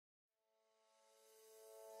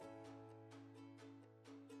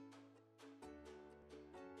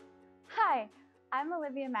Hi, I'm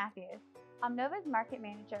Olivia Matthews, Omnova's Market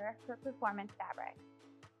Manager for Performance Fabrics.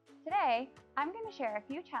 Today, I'm going to share a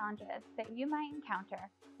few challenges that you might encounter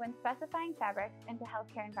when specifying fabrics into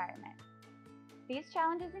healthcare environments. These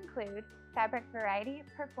challenges include fabric variety,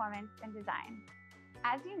 performance, and design.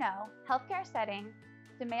 As you know, healthcare settings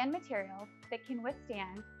demand materials that can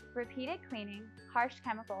withstand repeated cleaning, harsh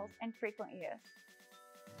chemicals, and frequent use.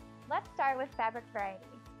 Let's start with fabric variety.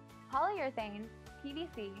 Polyurethanes,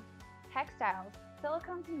 PVC, textiles,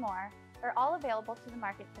 silicones, and more are all available to the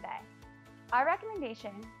market today. Our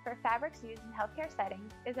recommendation for fabrics used in healthcare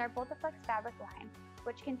settings is our Boltaflex fabric line,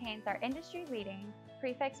 which contains our industry-leading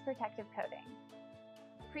PreFixx protective coating.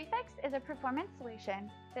 PreFixx is a performance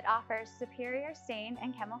solution that offers superior stain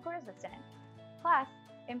and chemical resistance, plus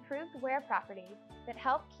improved wear properties that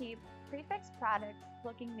help keep PreFixx products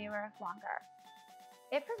looking newer longer.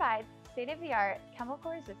 It provides state-of-the-art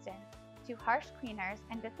chemical resistance to harsh cleaners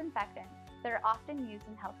and disinfectants that are often used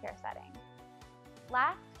in healthcare settings.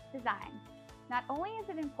 Last, design. Not only is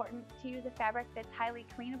it important to use a fabric that's highly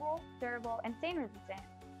cleanable, durable, and stain-resistant,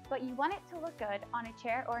 but you want it to look good on a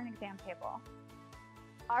chair or an exam table.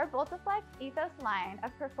 Our Boltaflex Ethos line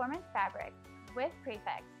of performance fabrics with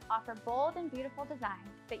PreFixx offer bold and beautiful designs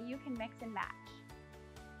that you can mix and match.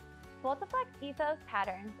 Boltaflex Ethos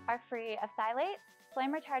patterns are free of phthalates,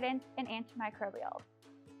 flame retardants, and antimicrobials.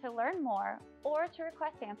 To learn more or to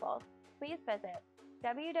request samples, please visit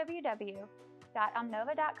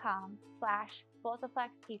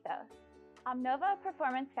www.omnova.com/boltaflexethos. Omnova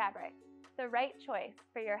Performance Fabrics, the right choice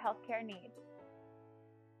for your healthcare needs.